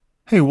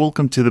Hey,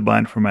 welcome to the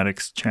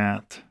Bioinformatics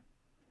chat.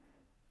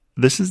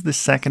 This is the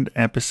second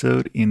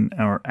episode in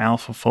our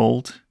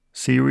AlphaFold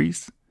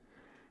series.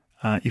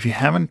 If you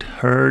haven't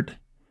heard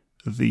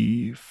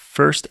the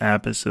first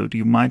episode,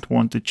 you might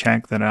want to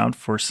check that out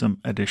for some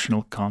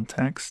additional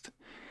context.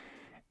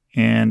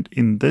 And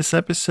in this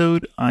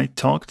episode, I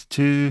talked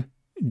to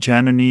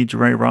Janani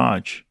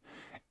Durairaj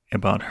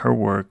about her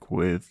work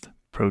with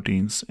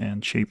proteins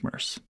and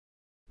shapers.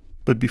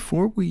 But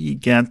before we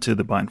get to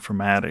the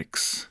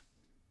bioinformatics,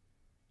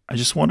 I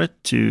just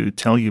wanted to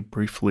tell you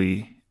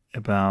briefly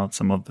about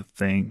some of the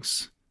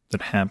things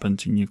that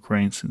happened in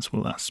Ukraine since we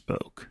last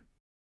spoke.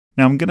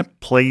 Now, I'm going to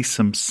play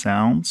some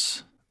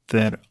sounds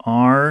that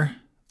are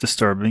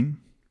disturbing.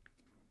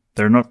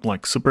 They're not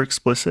like super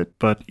explicit,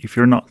 but if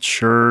you're not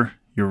sure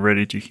you're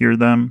ready to hear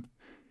them,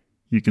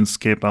 you can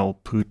skip. I'll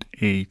put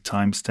a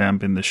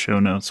timestamp in the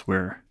show notes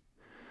where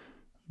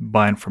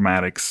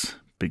bioinformatics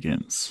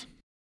begins.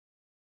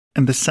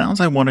 And the sounds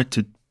I wanted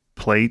to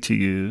play to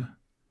you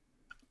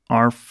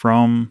are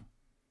from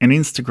an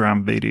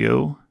Instagram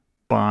video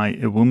by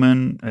a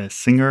woman, a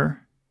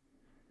singer,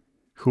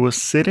 who was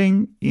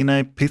sitting in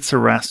a pizza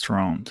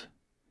restaurant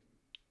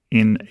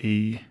in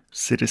a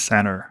city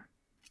center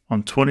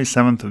on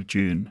 27th of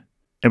June,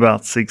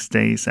 about 6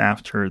 days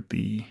after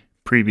the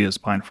previous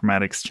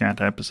Bioinformatics chat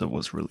episode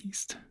was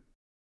released.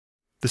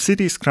 The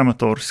city is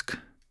Kramatorsk,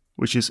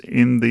 which is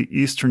in the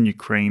eastern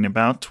Ukraine,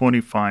 about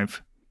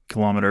 25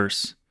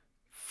 kilometers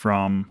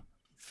from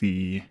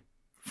the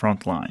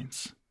front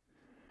lines.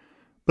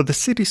 But the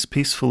city is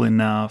peaceful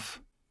enough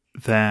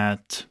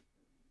that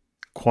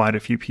quite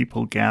a few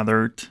people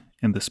gathered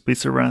in this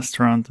pizza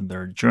restaurant and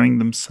they're enjoying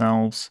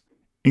themselves,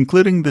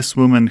 including this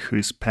woman who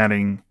is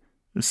petting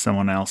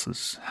someone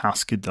else's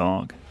husky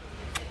dog.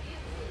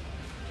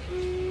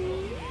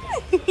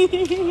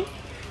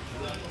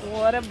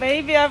 What a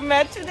baby I've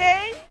met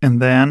today.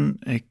 And then,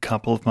 a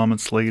couple of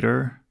moments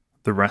later,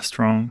 the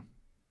restaurant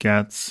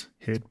gets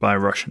hit by a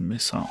Russian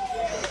missile.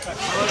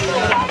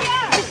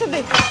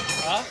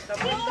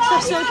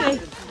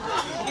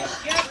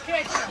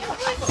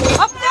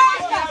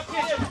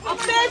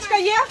 Аптечка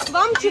є?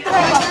 Вам чи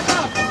треба?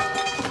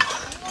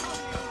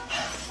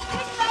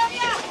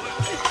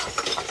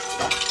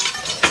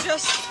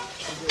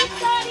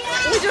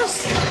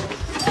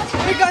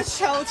 We got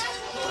shelled.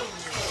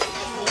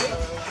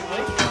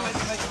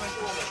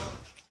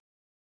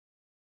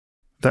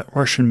 That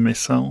Russian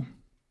missile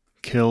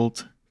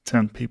killed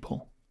 10 people,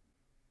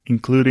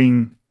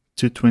 including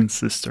 2 twin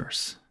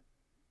sisters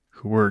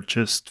who were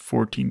just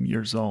 14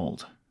 years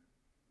old,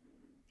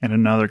 and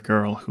another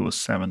girl who was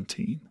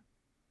 17.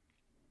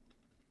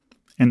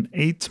 An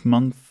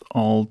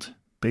 8-month-old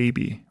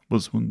baby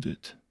was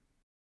wounded.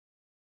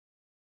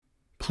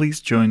 Please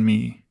join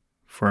me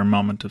for a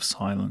moment of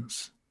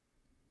silence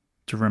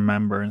to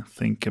remember and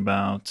think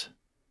about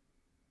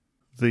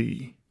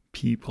the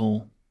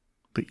people,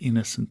 the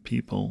innocent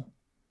people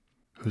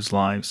whose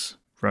lives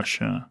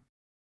Russia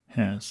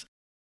has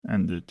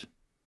ended.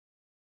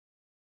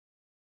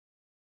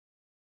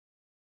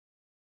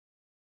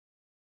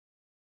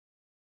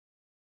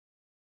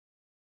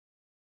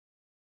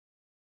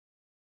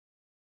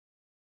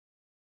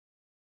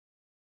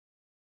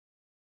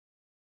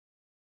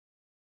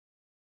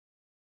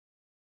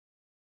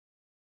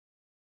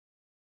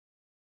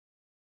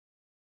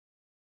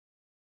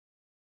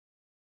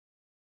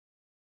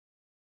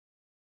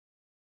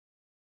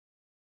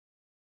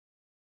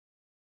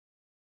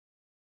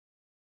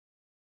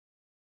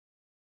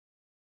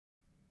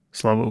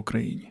 Slava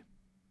Ukraini.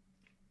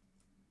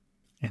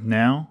 And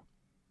now,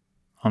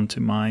 on to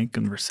my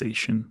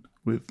conversation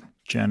with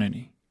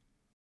Janani.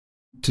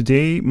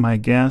 Today, my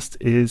guest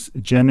is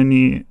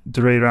Janani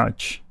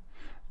Durairaj.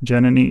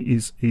 Janani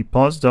is a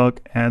postdoc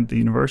at the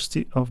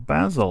University of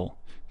Basel.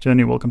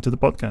 Janani, welcome to the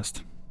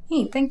podcast.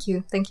 Hey, thank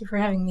you. Thank you for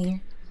having me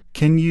here.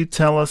 Can you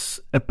tell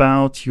us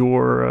about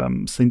your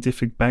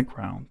scientific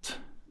background?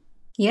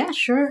 Yeah,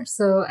 sure.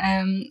 So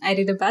I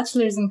did a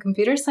bachelor's in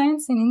computer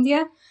science in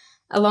India,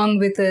 along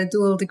with a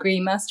dual degree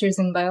master's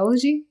in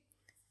biology.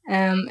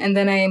 And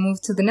then I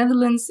moved to the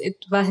Netherlands at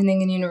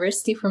Wageningen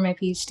University for my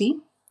PhD.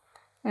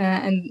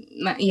 I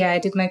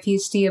did my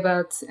PhD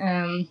about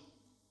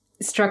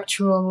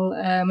structural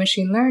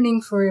machine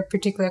learning for a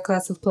particular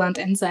class of plant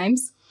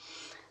enzymes.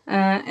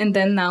 And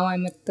then now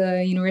I'm at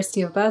the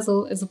University of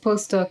Basel as a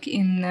postdoc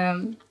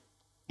in,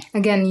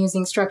 again,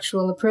 using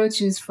structural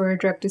approaches for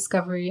drug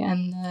discovery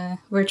and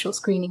virtual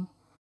screening.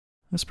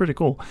 That's pretty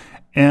cool.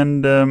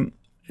 And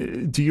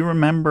do you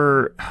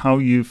remember how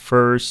you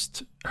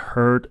first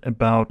heard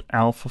about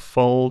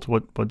AlphaFold?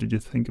 What did you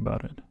think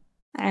about it?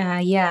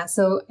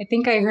 So I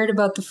think I heard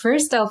about the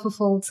first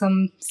AlphaFold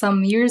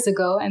some years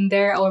ago, and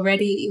there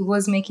already it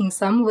was making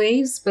some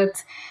waves,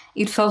 but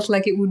it felt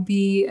like it would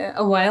be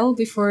a while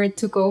before it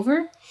took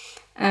over.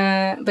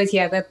 But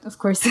yeah, that of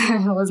course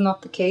was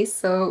not the case.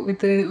 So with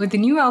the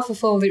new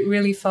AlphaFold, it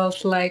really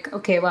felt like,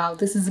 okay, wow,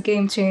 this is a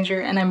game changer,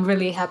 and I'm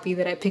really happy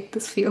that I picked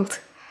this field.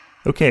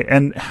 Okay,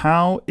 and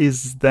how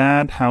is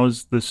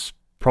this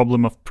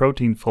problem of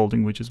protein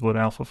folding, which is what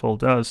AlphaFold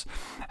does.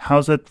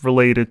 How's that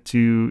related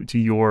to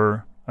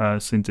your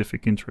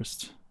scientific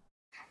interests?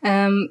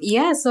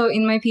 So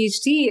in my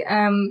PhD,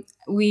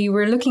 we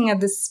were looking at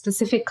this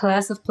specific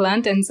class of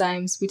plant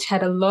enzymes which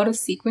had a lot of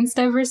sequence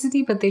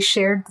diversity, but they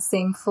shared the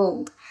same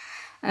fold.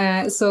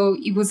 So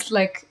it was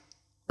like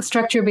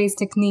structure-based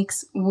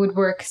techniques would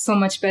work so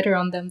much better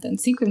on them than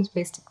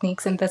sequence-based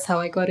techniques, and that's how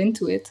I got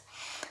into it.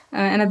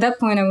 And at that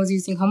point, I was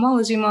using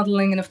homology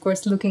modeling and, of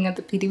course, looking at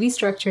the PDV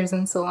structures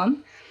and so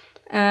on.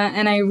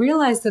 And I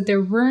realized that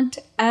there weren't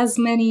as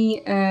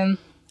many,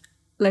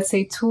 let's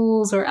say,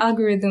 tools or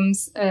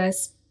algorithms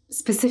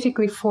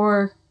specifically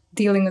for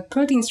dealing with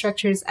protein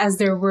structures as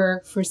there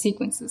were for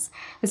sequences,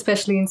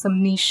 especially in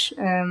some niche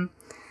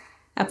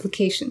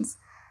applications.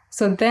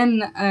 So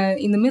then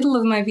in the middle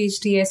of my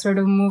PhD, I sort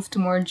of moved to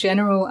more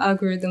general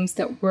algorithms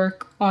that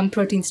work on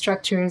protein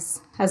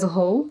structures as a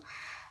whole.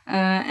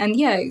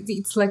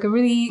 It's like a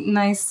really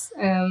nice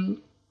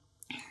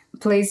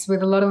place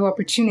with a lot of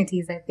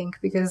opportunities, I think,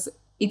 because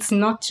it's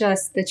not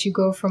just that you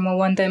go from a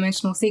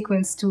one-dimensional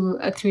sequence to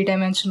a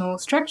three-dimensional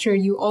structure.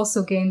 You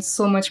also gain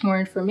so much more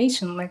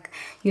information. Like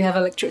you have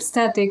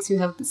electrostatics, you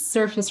have the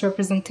surface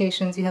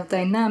representations, you have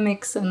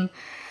dynamics and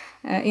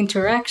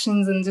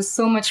interactions, and just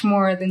so much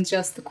more than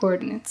just the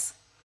coordinates.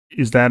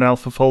 Is that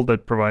AlphaFold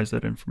that provides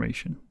that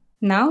information?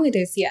 Now it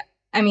is, yeah.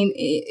 I mean,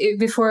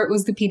 before it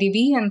was the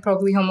PDV and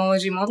probably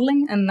homology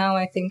modeling, and now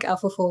I think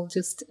AlphaFold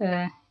just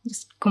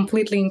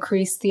completely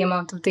increased the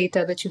amount of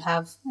data that you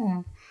have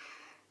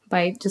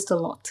by just a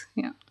lot,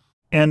 yeah.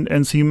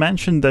 And so you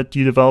mentioned that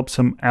you developed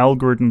some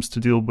algorithms to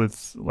deal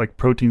with like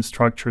protein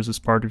structures as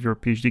part of your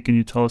PhD. Can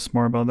you tell us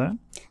more about that?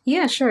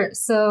 Yeah, sure.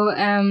 So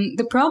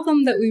the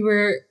problem that we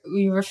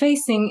were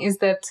facing is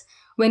that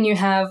when you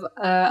have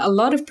a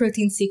lot of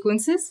protein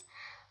sequences,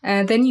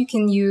 then you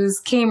can use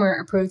k-mer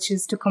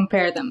approaches to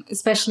compare them,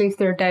 especially if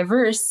they're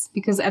diverse,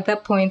 because at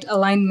that point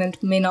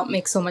alignment may not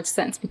make so much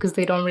sense because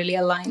they don't really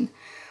align.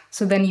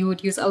 So then you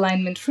would use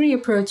alignment-free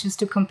approaches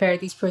to compare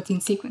these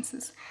protein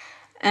sequences.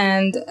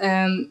 And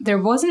there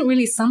wasn't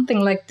really something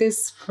like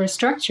this for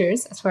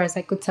structures, as far as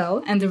I could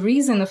tell. And the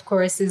reason, of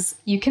course, is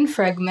you can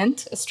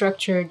fragment a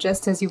structure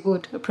just as you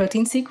would a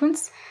protein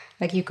sequence.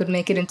 Like you could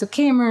make it into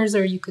k-mers,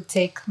 or you could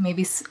take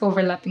maybe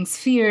overlapping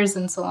spheres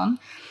and so on.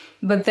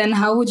 But then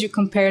how would you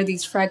compare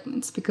these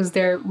fragments? Because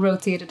they're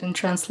rotated and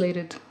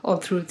translated all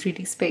through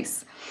 3D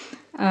space.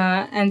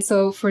 And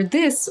so for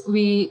this,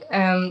 we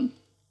kind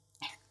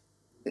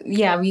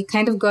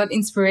of got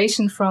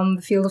inspiration from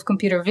the field of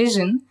computer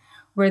vision,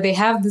 where they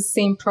have the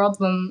same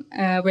problem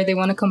where they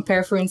want to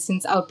compare, for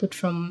instance, output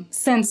from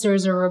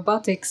sensors or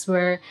robotics,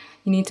 where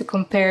you need to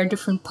compare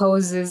different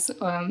poses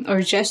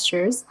or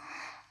gestures.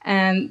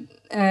 And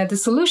the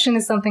solution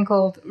is something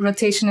called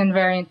rotation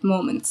invariant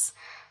moments.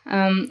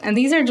 And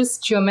these are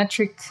just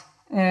geometric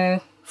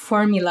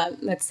formula,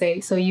 let's say.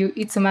 So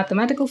it's a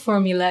mathematical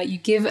formula. You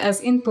give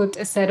as input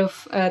a set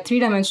of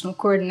three-dimensional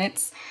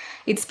coordinates.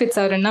 It spits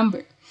out a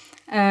number.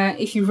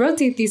 If you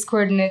rotate these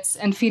coordinates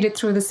and feed it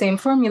through the same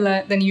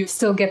formula, then you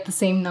still get the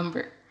same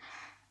number.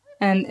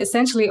 And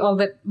essentially all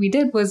that we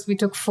did was we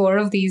took 4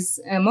 of these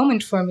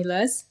moment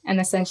formulas, and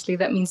essentially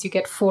that means you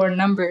get 4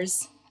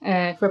 numbers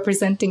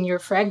representing your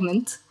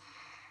fragment,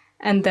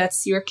 and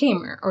that's your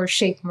k-mer, or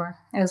shape-mer,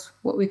 as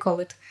what we call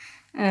it.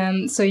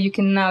 So you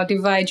can now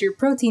divide your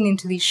protein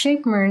into these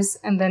shape-mers,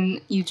 and then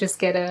you just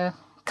get a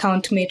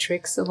count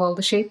matrix of all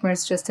the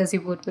shape-mers, just as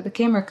you would with a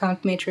k-mer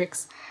count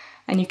matrix.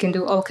 And you can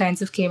do all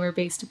kinds of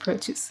k-mer-based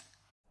approaches.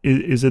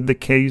 Is it the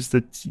case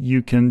that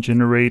you can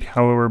generate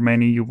however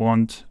many you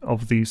want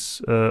of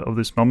these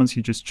moments?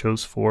 You just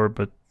chose 4,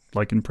 but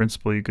like in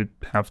principle, you could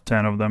have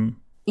 10 of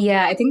them.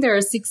 Yeah, I think there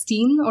are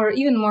 16 or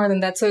even more than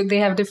that. So they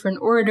have different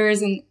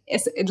orders, and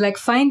like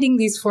finding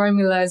these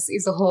formulas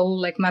is a whole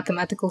like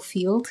mathematical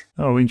field.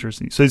 Oh,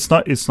 interesting. So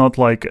it's not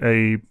like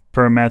a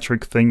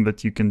parametric thing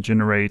that you can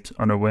generate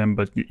on a whim,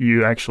 but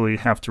you actually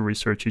have to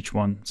research each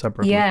one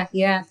separately.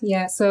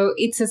 Yeah. So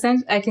it's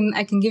essentially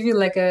I can give you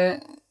like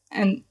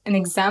an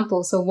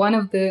example. So one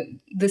of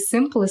the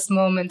simplest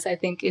moments, I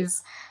think,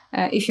 is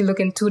if you look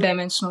in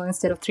 2-dimensional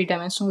instead of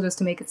 3-dimensional, just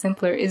to make it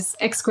simpler, is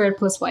x squared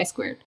plus y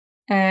squared.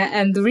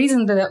 And the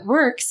reason that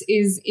works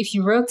is if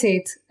you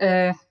rotate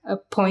a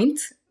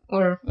point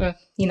or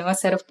a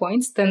set of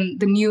points, then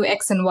the new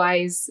x and y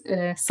is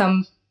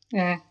some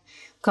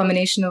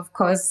combination of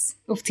cos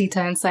of theta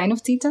and sine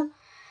of theta.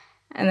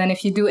 And then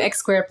if you do x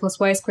squared plus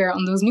y squared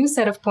on those new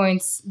set of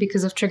points,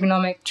 because of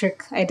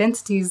trigonometric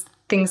identities,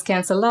 things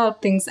cancel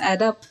out, things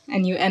add up,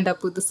 and you end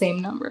up with the same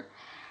number.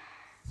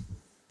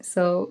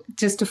 So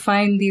just to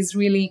find these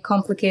really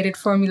complicated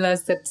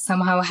formulas that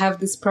somehow have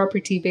this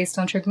property based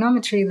on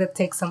trigonometry, that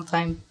takes some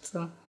time.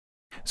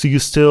 So you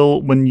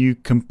still, when you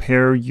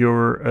compare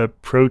your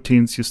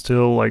proteins, you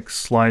still like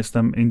slice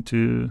them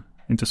into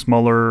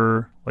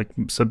smaller like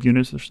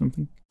subunits or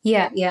something?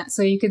 Yeah.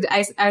 So you could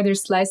either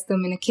slice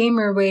them in a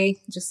k-mer way,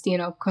 just,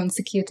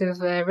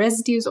 consecutive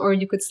residues, or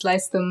you could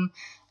slice them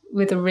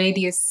with a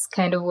radius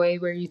kind of way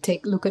where you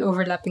look at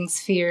overlapping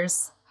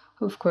spheres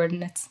of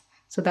coordinates.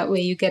 So that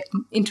way you get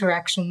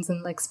interactions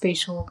and like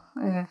spatial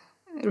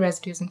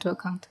residues into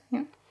account.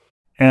 Yeah.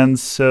 And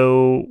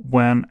so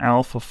when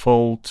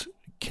AlphaFold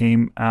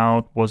came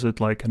out, was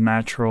it like a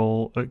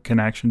natural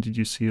connection? Did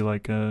you see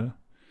like a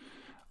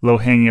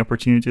low-hanging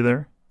opportunity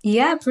there?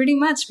 Yeah, pretty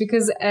much.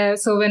 Because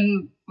so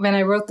when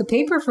I wrote the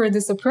paper for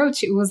this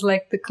approach, it was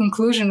like the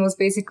conclusion was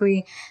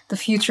basically the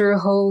future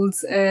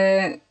holds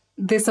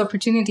this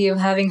opportunity of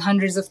having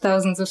hundreds of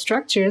thousands of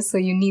structures. So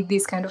you need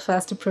these kind of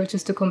fast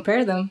approaches to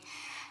compare them.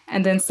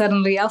 And then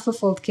suddenly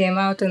AlphaFold came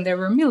out and there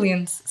were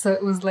millions. So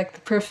it was like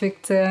the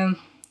perfect,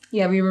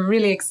 we were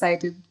really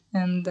excited.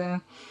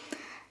 And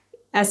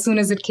as soon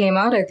as it came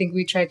out, I think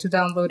we tried to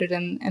download it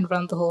and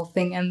run the whole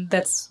thing. And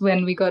that's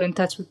when we got in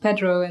touch with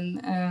Pedro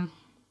and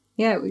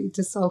we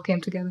just all came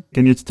together.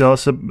 Can you tell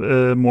us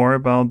more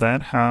about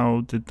that?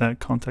 How did that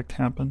contact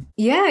happen?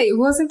 Yeah, it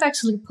wasn't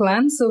actually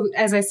planned. So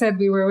as I said,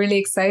 we were really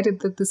excited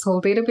that this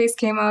whole database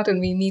came out and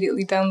we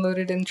immediately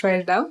downloaded and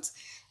tried it out.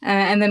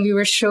 And then we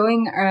were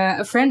showing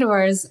a friend of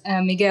ours,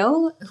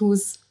 Miguel,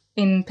 who's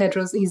in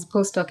Pedro's, he's a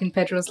postdoc in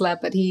Pedro's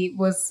lab, but we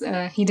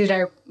did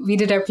our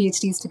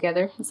PhDs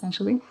together,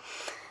 essentially.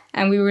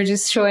 And we were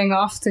just showing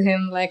off to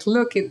him, like,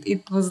 look,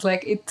 it was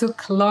like, it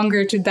took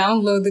longer to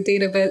download the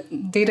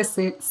data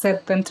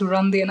set than to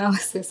run the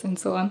analysis and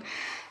so on.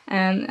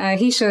 And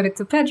he showed it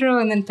to Pedro,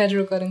 and then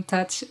Pedro got in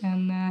touch,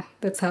 and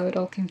that's how it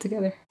all came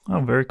together.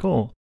 Oh, very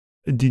cool.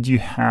 Did you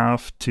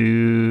have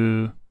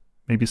to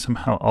maybe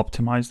somehow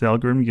optimize the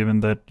algorithm, given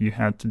that you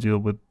had to deal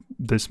with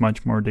this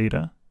much more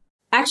data?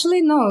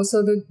 Actually, no.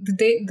 So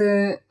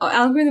the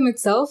algorithm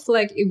itself,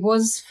 like, it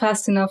was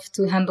fast enough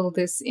to handle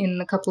this in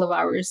a couple of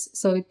hours.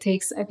 So it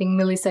takes, I think,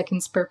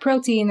 milliseconds per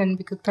protein, and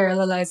we could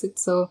parallelize it.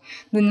 So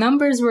the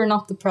numbers were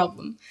not the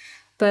problem.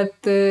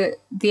 But the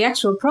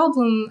actual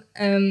problem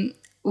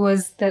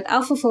was that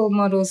AlphaFold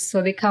models,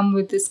 so they come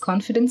with this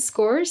confidence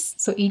scores.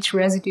 So each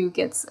residue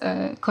gets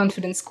a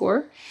confidence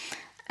score.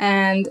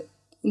 And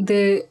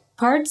the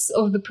parts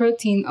of the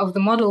protein of the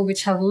model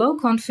which have low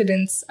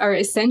confidence are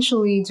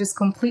essentially just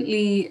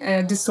completely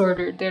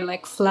disordered. They're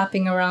like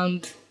flapping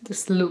around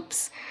these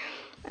loops.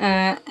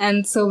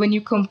 And so when you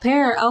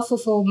compare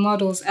AlphaFold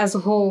models as a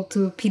whole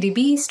to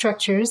PDB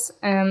structures,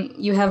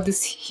 you have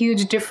this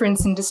huge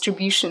difference in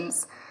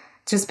distributions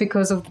just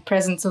because of the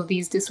presence of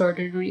these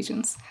disordered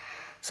regions.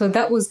 So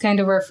that was kind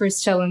of our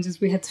first challenge, is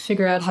we had to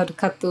figure out how to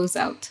cut those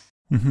out.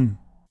 Mm-hmm.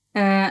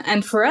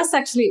 And for us,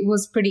 actually, it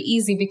was pretty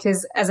easy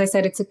because, as I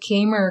said, it's a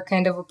K-mer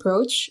kind of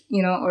approach,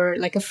 or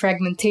like a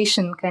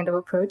fragmentation kind of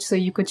approach. So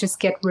you could just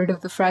get rid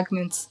of the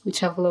fragments which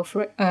have low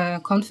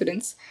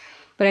confidence.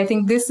 But I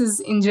think this is,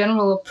 in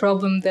general, a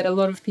problem that a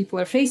lot of people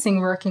are facing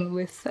working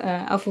with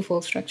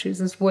AlphaFold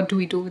structures, is what do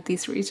we do with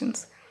these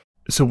regions?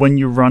 So when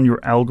you run your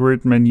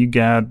algorithm and you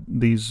get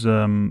these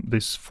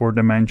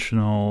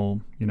four-dimensional,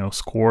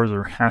 scores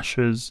or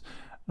hashes,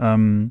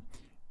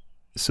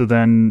 so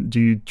then do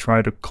you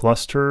try to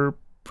cluster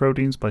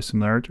proteins by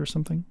similarity or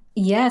something?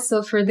 Yeah,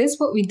 so for this,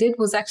 what we did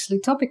was actually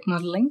topic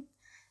modeling.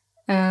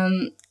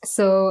 I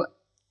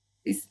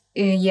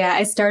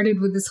started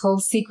with this whole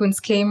sequence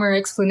K-mer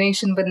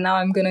explanation, but now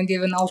I'm going to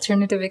give an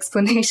alternative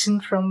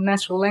explanation from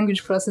natural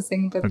language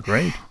processing. But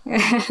great.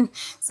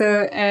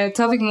 So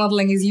topic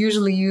modeling is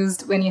usually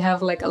used when you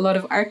have like a lot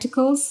of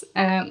articles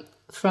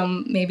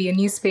from maybe a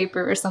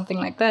newspaper or something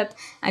like that,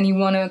 and you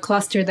want to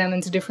cluster them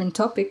into different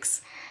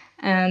topics.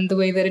 And the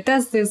way that it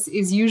does this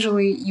is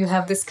usually you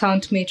have this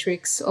count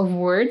matrix of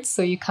words.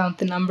 So you count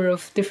the number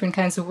of different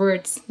kinds of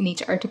words in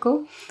each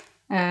article.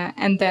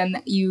 And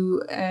then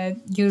you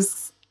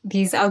use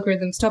these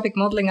algorithms, topic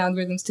modeling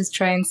algorithms, to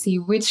try and see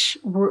which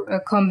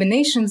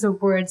combinations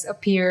of words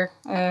appear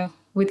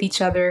with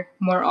each other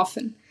more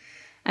often.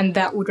 And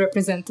that would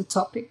represent the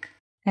topic.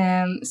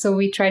 So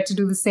we tried to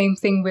do the same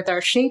thing with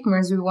our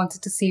shapemers. We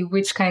wanted to see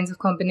which kinds of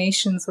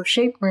combinations of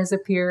shapemers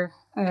appear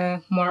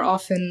more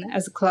often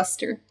as a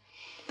cluster.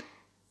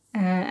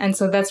 And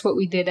so that's what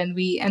we did. And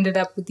we ended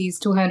up with these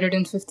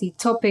 250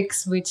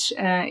 topics, which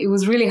it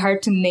was really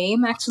hard to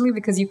name, actually,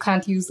 because you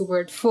can't use the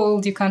word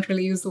fold. You can't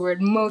really use the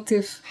word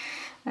motif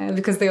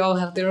because they all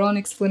have their own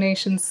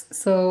explanations.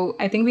 So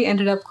I think we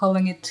ended up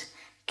calling it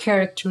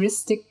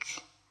characteristic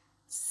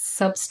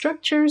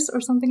substructures or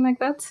something like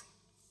that.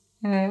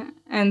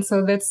 And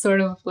so that's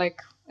sort of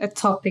like a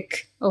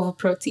topic of a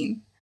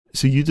protein.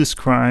 So you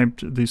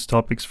described these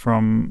topics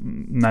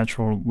from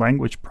natural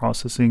language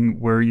processing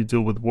where you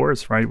deal with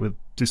words, right? With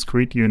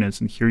discrete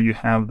units, and here you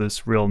have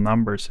this real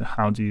number. So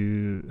how do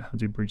you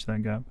bridge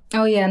that gap?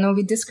 Oh yeah, no,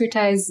 we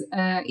discretize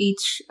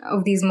each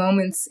of these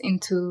moments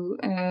into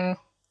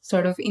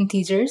sort of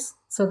integers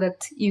so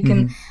that you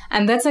can,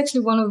 and that's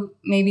actually one of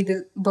maybe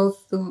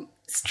both the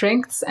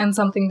strengths and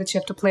something that you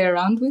have to play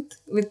around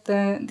with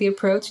the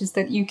approach, is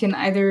that you can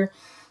either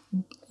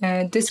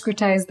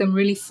discretize them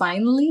really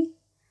finely.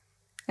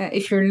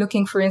 If you're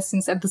looking, for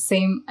instance, at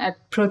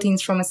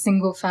proteins from a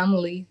single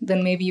family,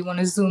 then maybe you want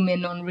to zoom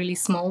in on really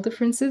small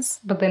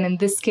differences. But then in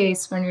this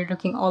case, when you're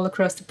looking all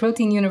across the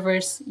protein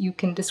universe, you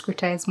can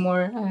discretize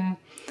more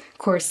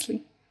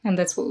coarsely. And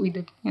that's what we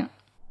did, yeah.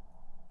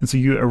 And so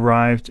you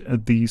arrived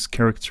at these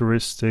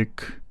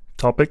characteristic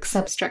topics?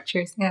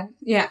 Substructures, yeah.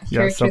 Yeah,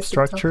 Characteristic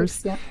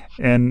substructures. topics,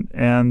 yeah.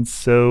 And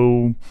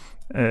so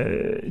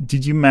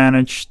did you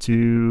manage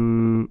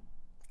to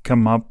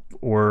come up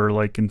or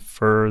like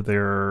infer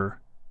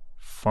their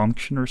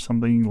function or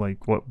something?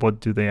 Like what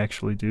do they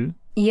actually do?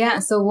 Yeah,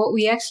 so what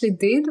we actually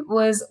did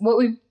was what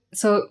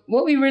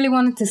we really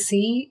wanted to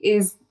see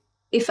is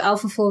if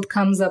AlphaFold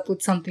comes up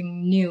with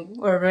something new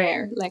or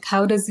rare, like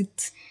how does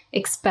it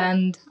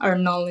expand our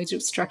knowledge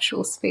of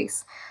structural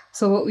space?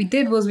 So what we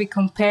did was we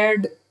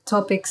compared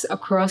topics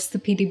across the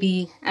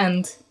PDB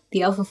and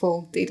the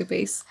AlphaFold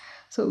database.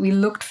 So we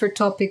looked for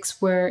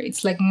topics where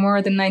it's like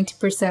more than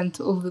 90%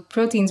 of the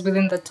proteins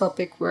within that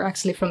topic were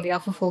actually from the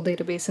AlphaFold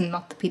database and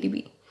not the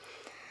PDB.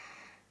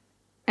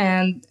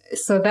 And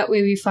so that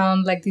way we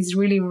found like these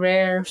really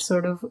rare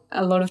sort of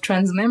a lot of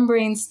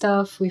transmembrane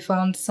stuff. We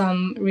found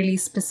some really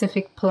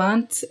specific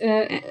plant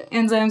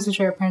enzymes, which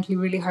are apparently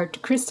really hard to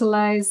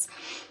crystallize.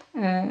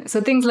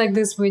 So things like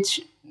this,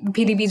 which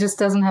PDB just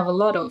doesn't have a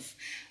lot of.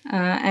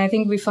 And I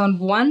think we found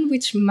one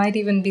which might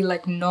even be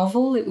like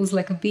novel. It was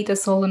like a beta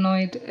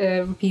solenoid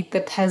repeat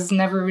that has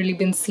never really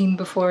been seen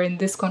before in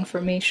this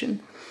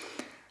conformation.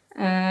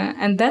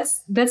 And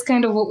that's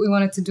kind of what we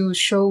wanted to do,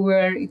 show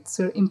where it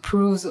sort of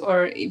improves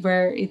or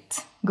where it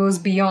goes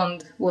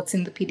beyond what's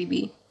in the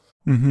PDB.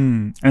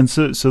 Mm-hmm. And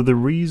so the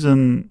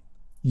reason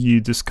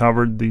you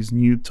discovered these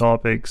new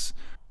topics,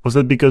 was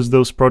that because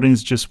those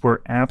proteins just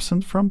were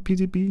absent from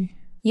PDB?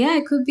 Yeah,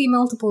 it could be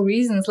multiple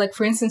reasons. Like,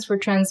 for instance, for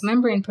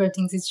transmembrane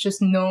proteins, it's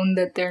just known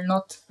that they're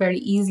not very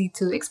easy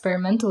to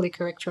experimentally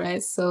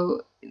characterize.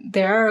 So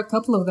there are a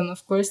couple of them,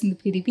 of course, in the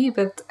PDB,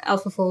 but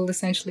AlphaFold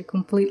essentially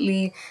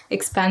completely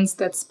expands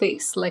that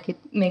space. Like, it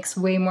makes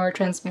way more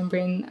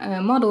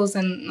transmembrane models,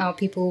 and now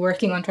people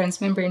working on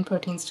transmembrane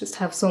proteins just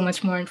have so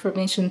much more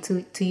information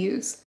to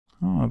use.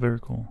 Oh, very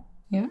cool.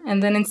 Yeah,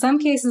 and then in some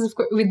cases, of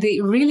course, with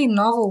the really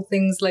novel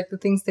things, like the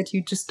things that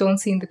you just don't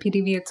see in the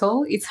PDB at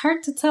all, it's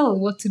hard to tell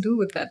what to do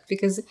with that,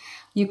 because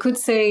you could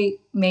say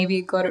maybe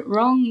you got it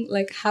wrong.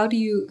 Like, how do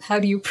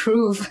you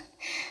prove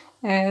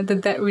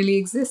that really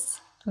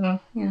exists? So,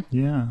 yeah.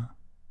 Yeah.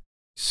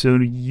 So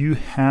you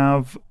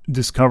have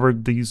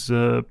discovered these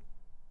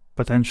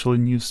potentially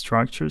new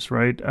structures,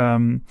 right?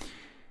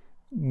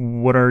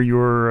 What are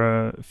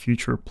your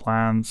future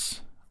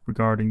plans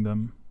regarding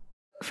them?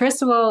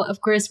 First of all,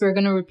 of course, we're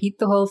going to repeat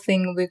the whole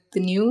thing with the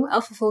new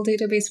AlphaFold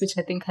database, which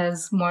I think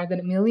has more than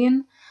 1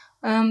 million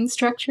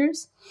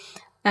structures.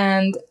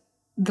 And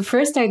the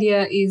first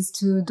idea is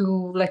to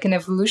do like an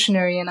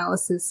evolutionary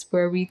analysis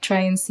where we try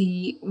and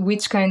see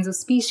which kinds of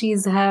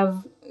species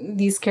have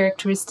these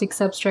characteristic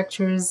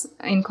substructures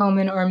in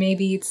common, or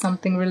maybe it's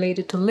something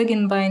related to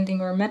ligand binding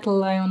or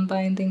metal ion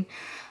binding,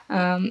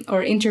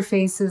 or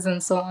interfaces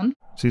and so on.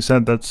 So you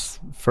said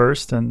that's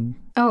first and...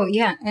 Oh,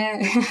 yeah.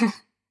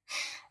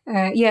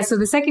 So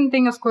the second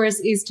thing, of course,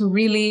 is to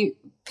really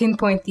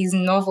pinpoint these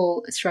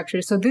novel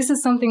structures. So this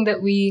is something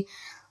that we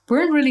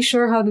weren't really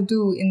sure how to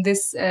do in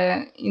this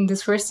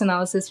first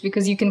analysis,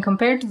 because you can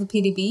compare it to the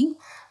PDB.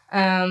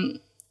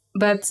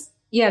 But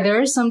yeah, there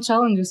are some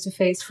challenges to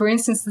face. For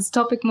instance, this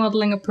topic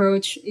modeling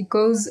approach, it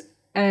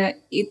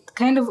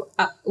kind of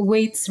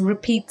weights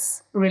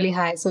repeats really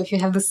high. So if you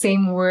have the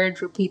same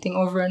word repeating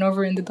over and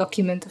over in the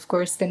document, of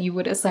course, then you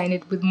would assign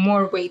it with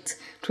more weight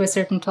to a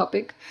certain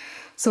topic.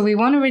 So we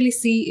want to really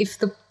see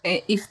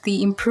if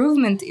the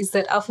improvement is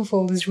that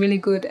AlphaFold is really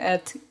good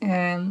at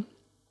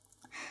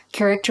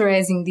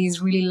characterizing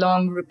these really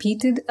long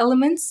repeated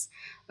elements,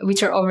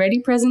 which are already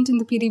present in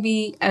the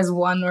PDB as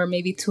 1 or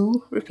maybe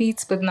 2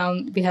 repeats, but now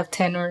we have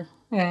 10 or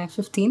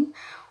 15,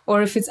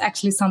 or if it's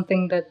actually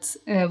something that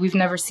we've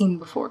never seen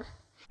before.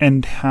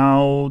 And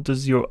how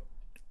does your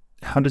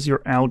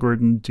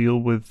algorithm deal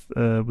with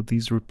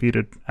these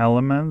repeated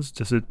elements?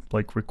 Does it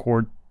like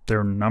record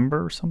their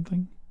number or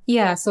something?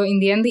 Yeah, so in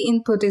the end, the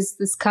input is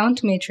this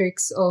count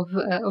matrix of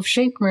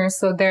shapemer.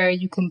 So there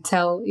you can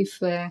tell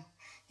if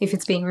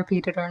it's being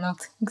repeated or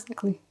not.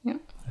 Exactly. Yeah.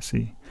 I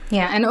see.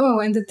 Yeah, and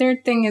the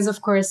third thing is,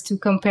 of course, to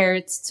compare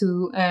it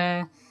to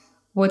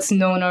what's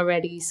known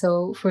already.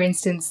 So, for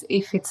instance,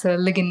 if it's a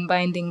ligand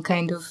binding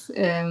kind of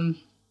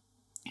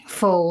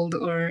fold,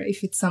 or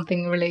if it's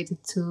something related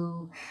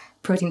to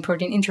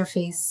protein-protein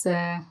interface,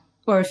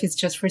 or if it's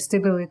just for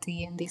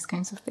stability and these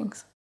kinds of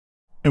things.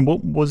 And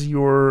what was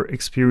your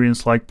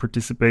experience like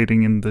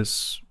participating in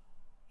this,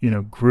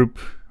 group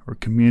or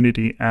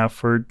community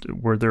effort?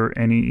 Were there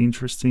any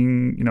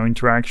interesting,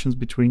 interactions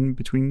between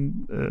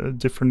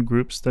different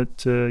groups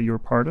that you're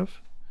part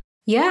of?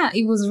 Yeah,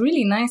 it was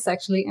really nice,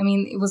 actually. I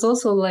mean, it was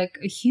also like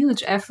a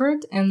huge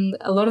effort, and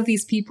a lot of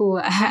these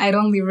people, I'd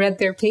only read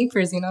their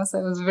papers, so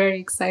I was very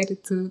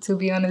excited to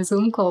be on a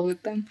Zoom call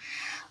with them.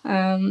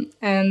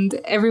 And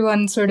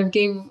everyone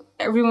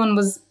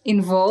was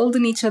involved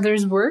in each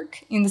other's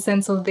work, in the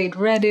sense of they'd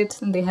read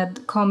it and they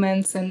had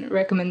comments and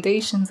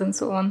recommendations and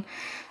so on.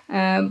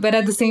 But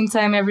at the same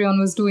time, everyone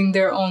was doing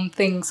their own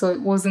thing. So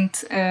it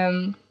wasn't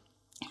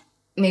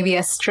maybe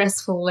as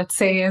stressful, let's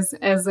say, as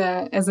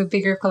a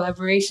bigger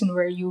collaboration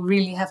where you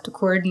really have to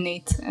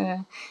coordinate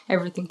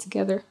everything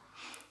together.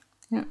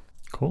 Yeah.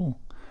 Cool.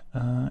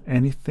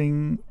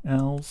 Anything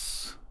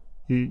else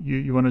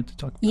you wanted to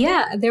talk about?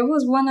 Yeah, there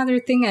was one other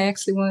thing I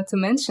actually wanted to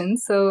mention.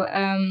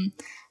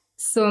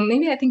 So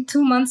maybe I think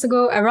 2 months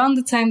ago, around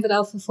the time that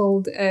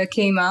AlphaFold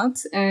came out,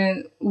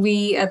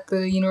 we at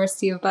the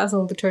University of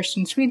Basel, the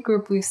Torsten Schmidt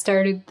group, we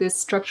started this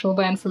structural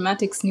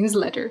bioinformatics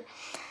newsletter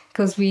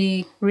because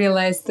we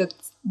realized that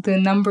the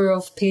number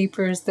of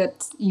papers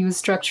that use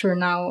structure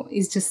now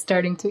is just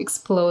starting to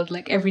explode.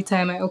 Like every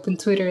time I open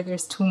Twitter,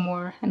 there's 2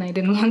 more, and I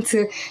didn't want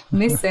to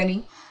miss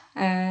any.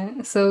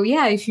 So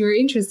yeah, if you're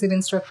interested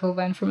in structural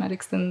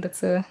bioinformatics, then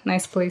that's a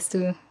nice place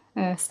to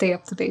stay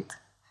up to date.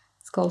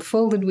 It's called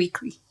Folded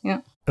Weekly.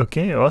 Yeah.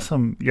 Okay,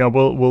 awesome. Yeah,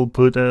 we'll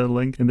put a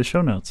link in the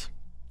show notes.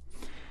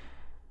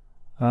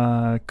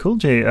 Cool,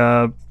 Jay.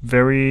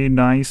 Very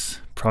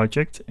nice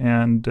project,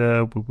 and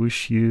we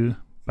wish you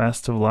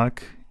best of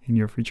luck in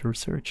your future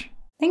research.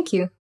 Thank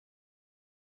you.